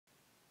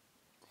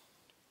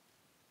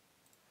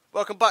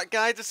Welcome back,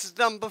 guys. This is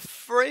number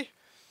 3.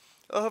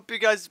 I hope you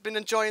guys have been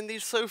enjoying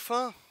these so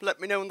far.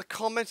 Let me know in the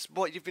comments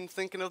what you've been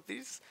thinking of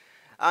these.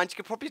 And you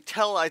can probably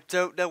tell I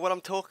don't know what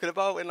I'm talking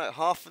about in like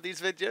half of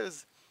these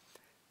videos.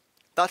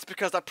 That's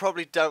because I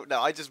probably don't know.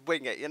 I just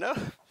wing it, you know?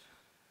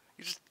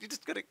 You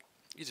just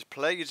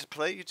play,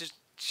 you just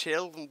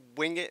chill and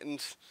wing it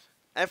and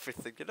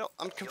everything, you know?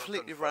 I'm a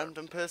completely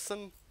random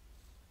person.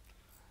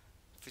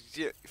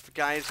 For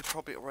guys who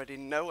probably already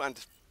know, and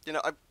you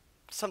know, I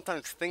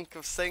sometimes think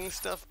of saying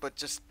stuff, but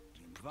just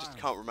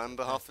can't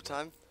remember half the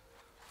time.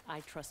 I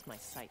trust my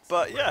sights.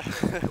 But yeah,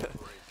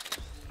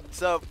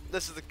 so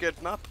this is a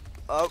good map.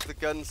 Oh, the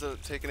guns are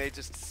taking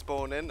ages to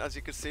spawn in, as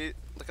you can see.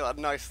 Look at that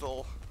nice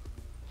little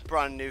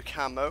brand new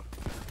camo.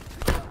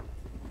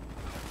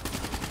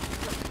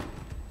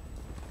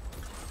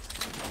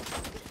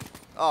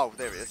 Oh,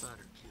 there he is.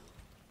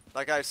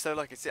 That guy's so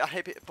lucky. See, I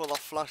hate it to pull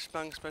off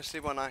flashbang,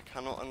 especially when I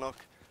cannot unlock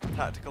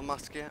tactical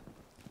mask yet.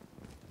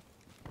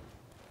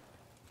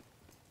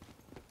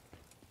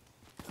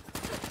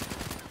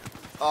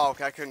 Oh,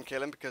 okay, I couldn't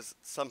kill him because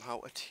somehow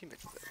a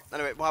teammate was there.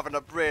 Anyway, we're having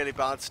a really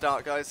bad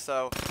start, guys,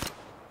 so...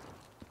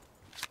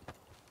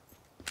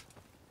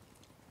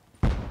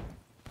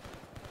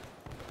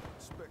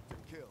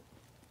 Kill.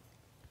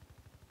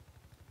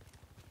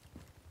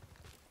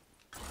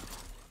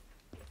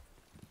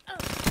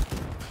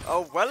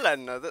 Oh, well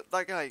then,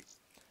 that guy...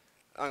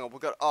 Hang on, we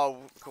got... Oh,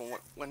 come on,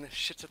 when the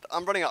shit...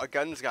 I'm running out of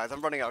guns, guys.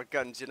 I'm running out of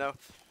guns, you know?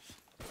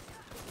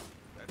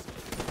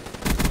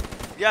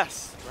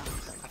 Yes!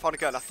 I found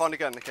a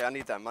gun. Okay, I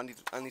need them. I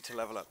need to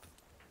level up.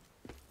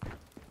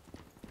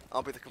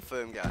 I'll be the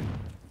confirm guy.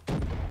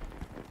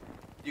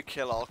 You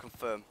kill, I'll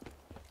confirm.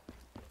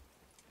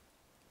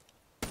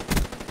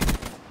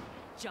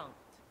 Jumped.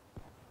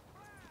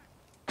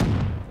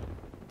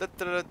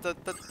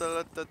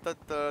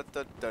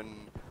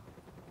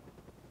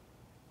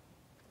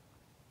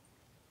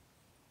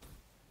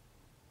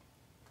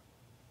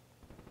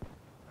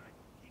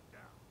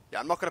 Yeah,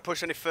 I'm not gonna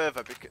push any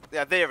further because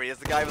yeah, there he is,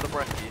 the guy with the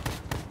breckie.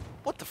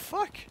 What the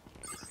fuck?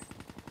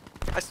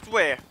 I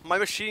swear,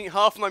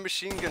 half of my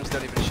machine guns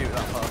don't even shoot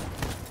that far.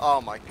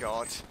 Oh my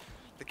god.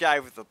 The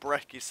guy with the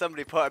breckie,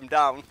 somebody put him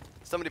down.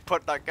 Somebody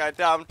put that guy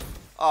down.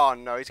 Oh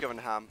no, he's going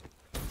ham.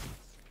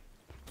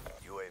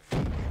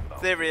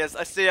 There he is,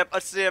 I see him. I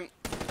see the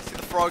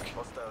frog.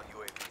 Hostile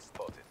UAV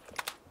spotted.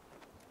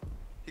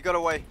 He got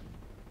away.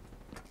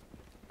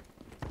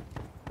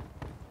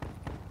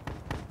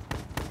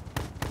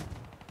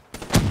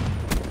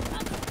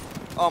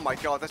 Oh my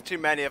god, there's too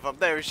many of them.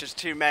 There is just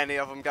too many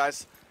of them,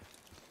 guys.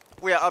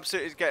 We are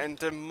absolutely getting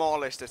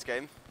demolished this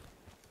game.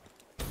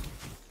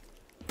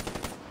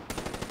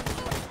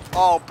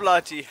 Oh,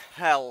 bloody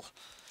hell.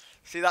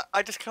 See that?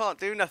 I just can't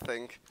do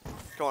nothing.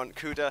 Go on,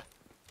 Kuda.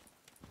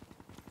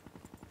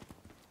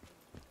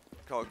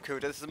 Go on,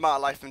 Kuda. This is a matter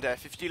of life and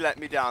death. If you let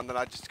me down, then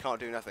I just can't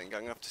do nothing. I'm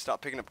going to have to start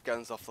picking up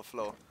guns off the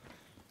floor.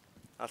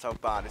 That's how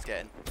bad it's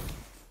getting.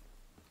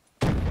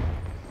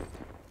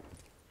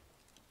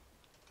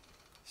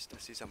 I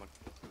see someone,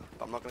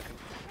 but I'm not gonna.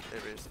 There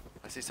he is.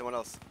 I see someone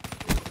else.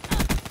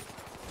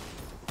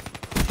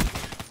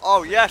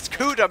 Oh yes,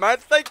 Kuda, man!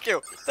 Thank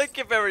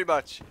you very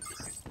much.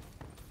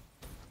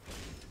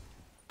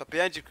 But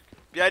behind you,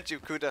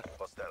 Kuda.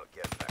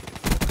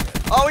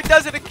 Oh, he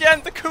does it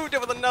again! The Kuda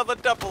with another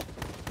double.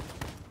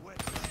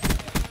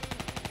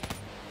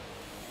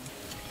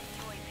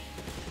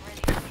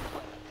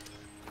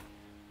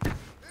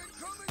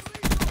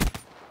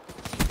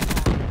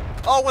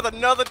 Oh, with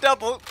another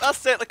double.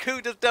 That's it. The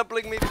Kuda's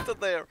doubling me to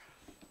there.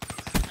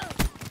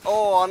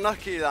 Oh,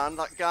 unlucky, man.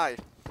 That guy.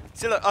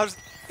 See, look.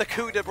 The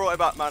Kuda brought it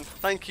back, man.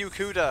 Thank you,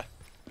 Kuda.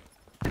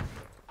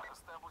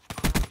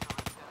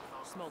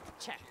 Smoke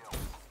checked.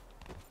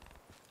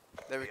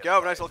 There we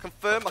go. Nice little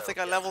confirm. I think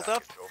I leveled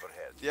up.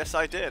 Yes,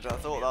 I did. I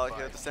thought that I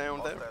heard the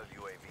sound there.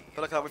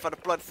 But look, we've had a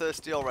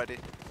bloodthirsty already.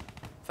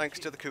 Thanks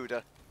to the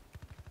Kuda.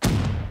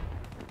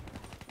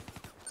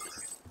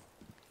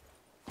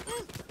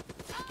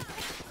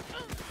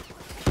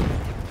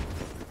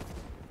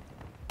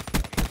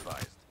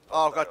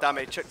 Oh god damn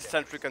it, he chucked the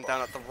sentry gun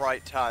down at the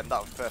right time.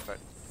 That was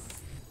perfect.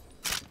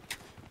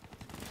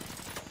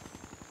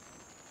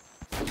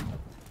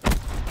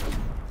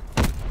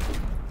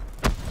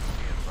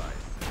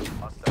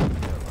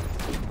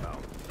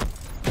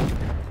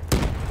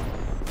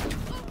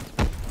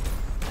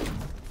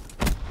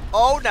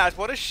 Oh nice,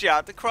 what a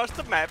shot across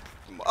the map.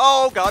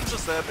 Oh god, it's a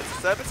serve, it's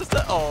a serve, it's a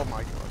serve. Oh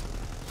my god.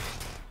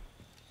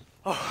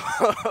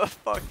 Oh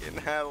fucking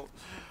hell.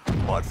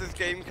 What's this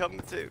game coming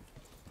to?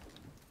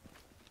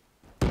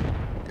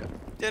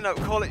 You know,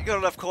 you gotta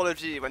love Call of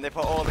Duty when they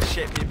put all the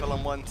shit people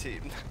on one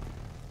team.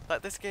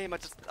 Like this game, I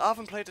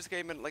haven't played this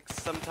game in like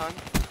some time.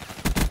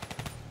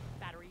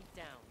 Battery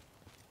down.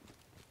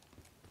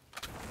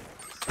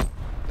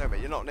 No,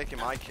 but you're not nicking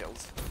my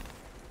kills.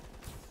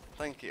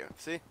 Thank you.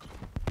 See?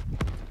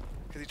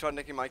 Because he tried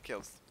nicking my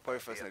kills.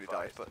 Both of us nearly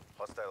died, but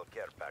Hostile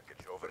care package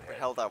we overhead.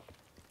 held out.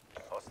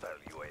 Hostile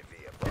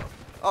UAV above.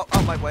 Oh,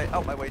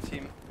 out my way,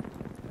 team.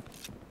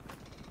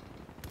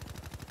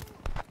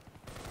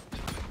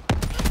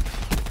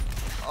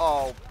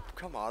 Oh,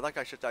 come on, that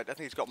guy should die. I think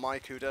he's got my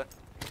CUDA.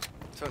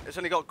 So it's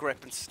only got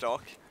grip and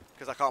stock,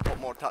 because I can't put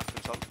more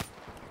attachments on.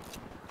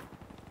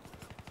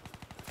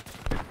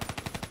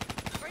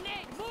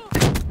 Grenade, move!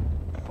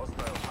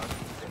 Hostile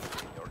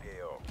hunting in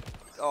your AO.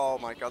 Oh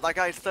my god, that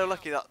guy's so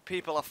lucky that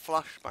people have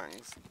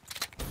flashbangs.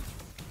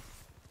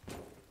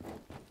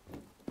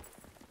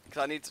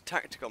 Because I need a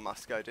tactical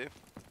mask, I do.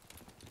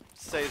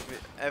 Saves me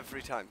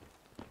every time.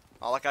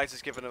 Oh, that guy's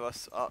just giving away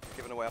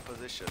our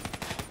position.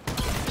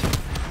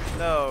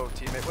 No,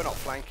 teammate, we're not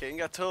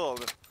flanking at all.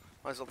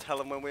 Might as well tell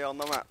them when we're on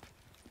the map.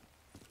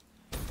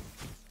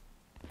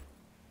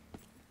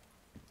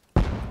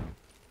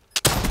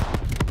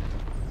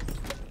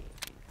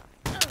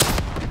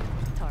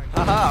 Target.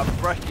 Haha,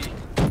 brekkie.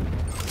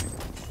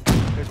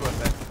 It was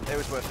worth it. It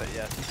was worth it,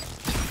 yeah.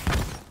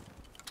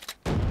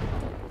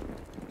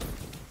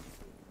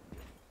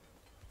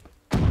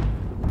 Oh,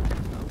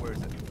 where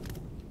is it?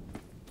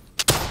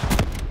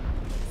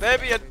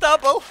 Maybe a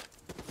double!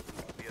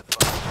 Be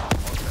advised.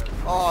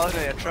 Hostile Oh, that's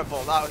nearly a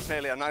triple. That was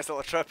nearly a nice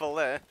little triple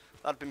there.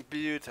 That'd been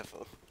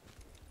beautiful.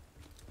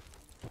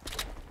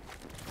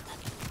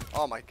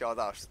 Oh my god,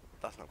 that's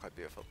not quite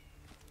beautiful.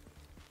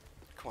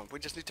 Come on, we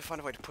just need to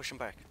find a way to push him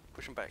back.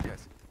 Push him back,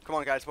 guys. Come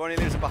on, guys, we're only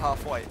losing about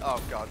halfway.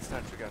 Oh god,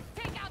 sentry gun.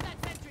 Take out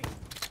that sentry!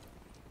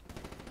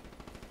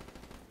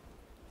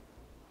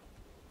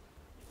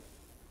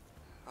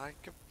 I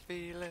can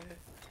feel it.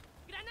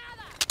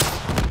 Granada!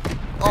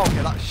 Oh,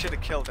 okay, that should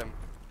have killed him.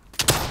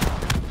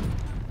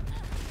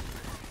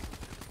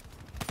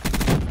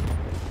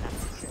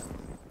 That's a kill.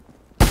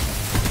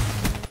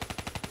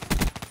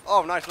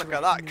 Oh, nice, look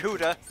at that.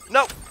 CUDA.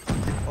 No!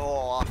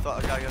 Oh, I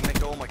thought I was going to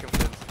nick all my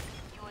confirms.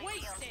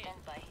 Wasted!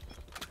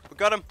 We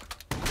got him.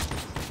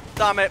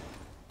 Damn it.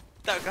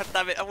 Oh, god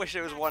damn it, I wish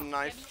it was one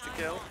knife to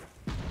kill.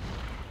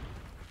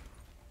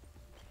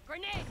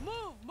 Grenade,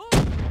 move, move!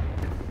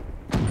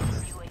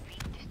 UAV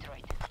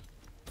destroyed.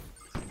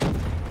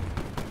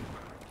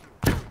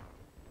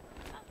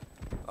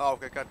 Oh,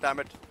 okay, god damn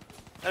it.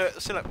 Anyway,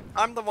 so look,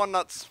 I'm the one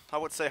that's, I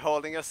would say,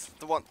 holding us.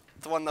 The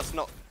one that's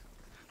not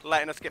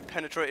letting us get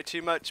penetrated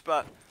too much,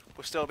 but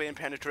we're still being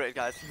penetrated,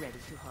 guys, Ready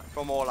to hunt.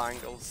 from all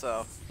angles,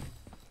 so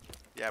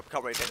yeah, we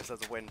can't really take this as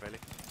a win, really.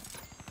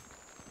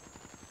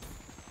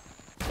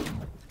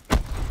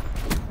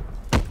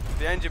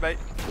 Behind you, mate.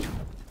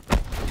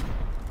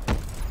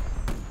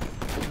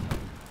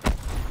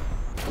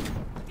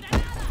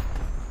 Granada!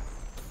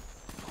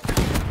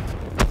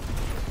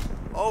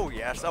 Oh,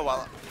 yes, oh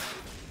well.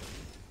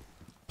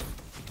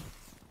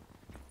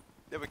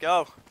 There we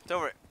go.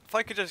 Don't worry. If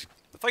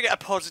I get a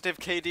positive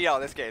KD out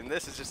of this game,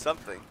 this is just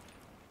something.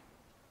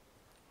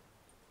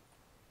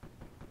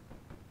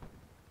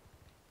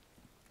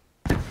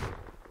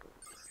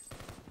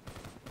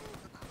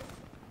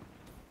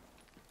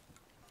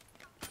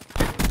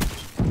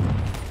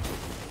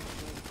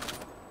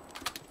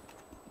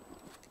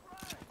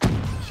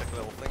 Check a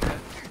little thing there.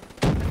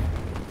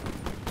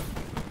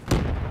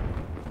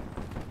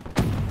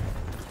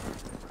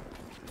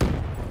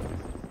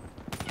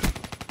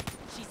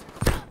 She's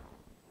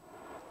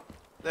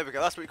There we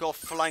go. That's what we call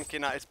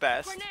flanking at its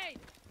best. grenade!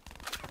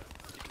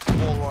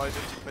 Polarize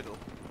into the middle.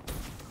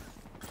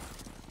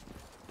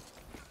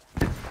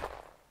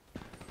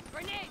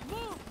 Grenade,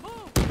 move,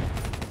 move!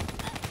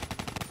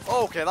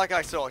 Okay, that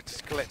guy sort of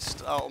just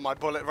glitched out of my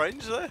bullet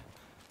range there.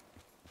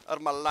 Out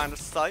of my line of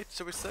sight,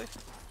 shall we say.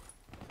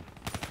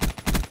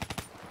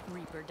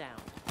 Reaper down.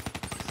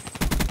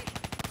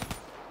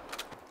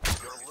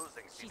 You're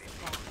losing, She's CD.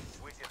 down.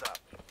 Switch it up.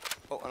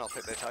 Oh, and I'll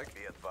take their tag.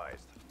 Be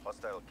advised.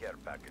 Hostile care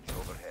package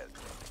overhead.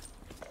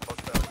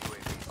 Hostile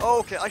UAV. Oh,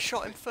 okay, I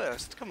shot him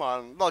first. Come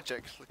on,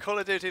 logic. The Call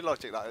of Duty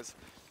logic, that is.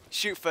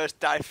 Shoot first,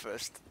 die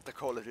first. The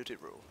Call of Duty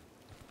rule.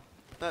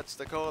 That's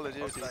the Call of Duty.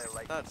 Hostile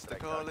lightning That's the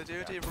strike Call of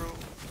target Duty down. rule.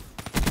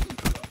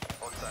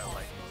 Hostile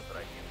lightning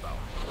strike inbound.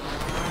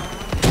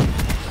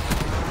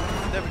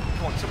 There we go.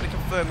 Come on, somebody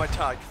confirm my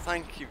tag.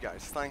 Thank you,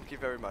 guys. Thank you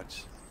very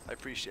much. I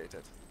appreciate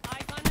it.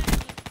 Eyes on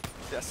enemy.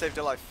 Yeah, I saved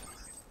your life.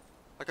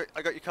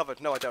 I got you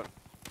covered. No, I don't.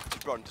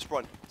 Just run, just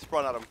run. Just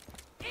run at him.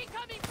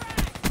 Incoming frag!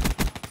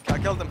 Okay, I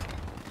killed him.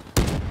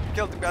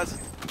 Killed him, guys.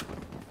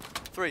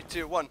 3,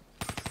 2, 1.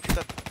 Da,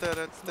 da, da,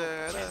 da,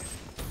 da.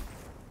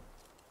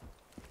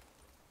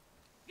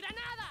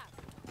 Granada!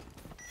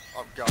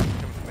 Oh god,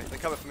 they're coming for me. They're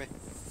coming for me.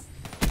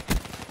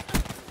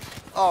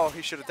 Oh,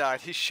 he should have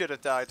died. He should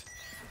have died.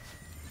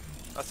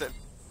 That's it.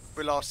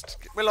 We lost.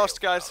 We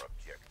lost, guys.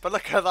 But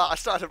look at that. I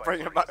started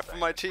bringing it back for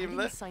my I team didn't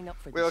there. sign up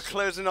for We were this shit.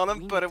 closing on We them,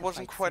 need but it to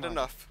wasn't fight quite smarter.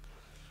 enough.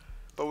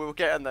 But we were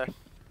getting there.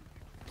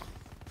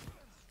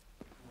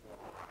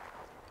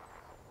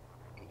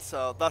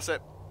 So that's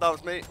it. That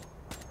was me.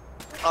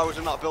 I was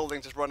in that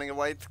building just running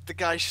away. The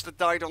guy should have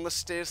died on the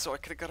stairs, so I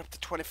could have got up to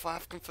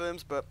 25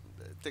 confirms, but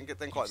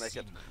didn't quite make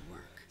it.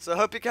 So I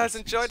hope you guys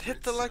enjoyed.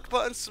 Hit the like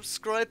button,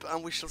 subscribe,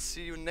 and we shall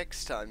see you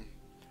next time.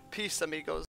 Peace, amigos.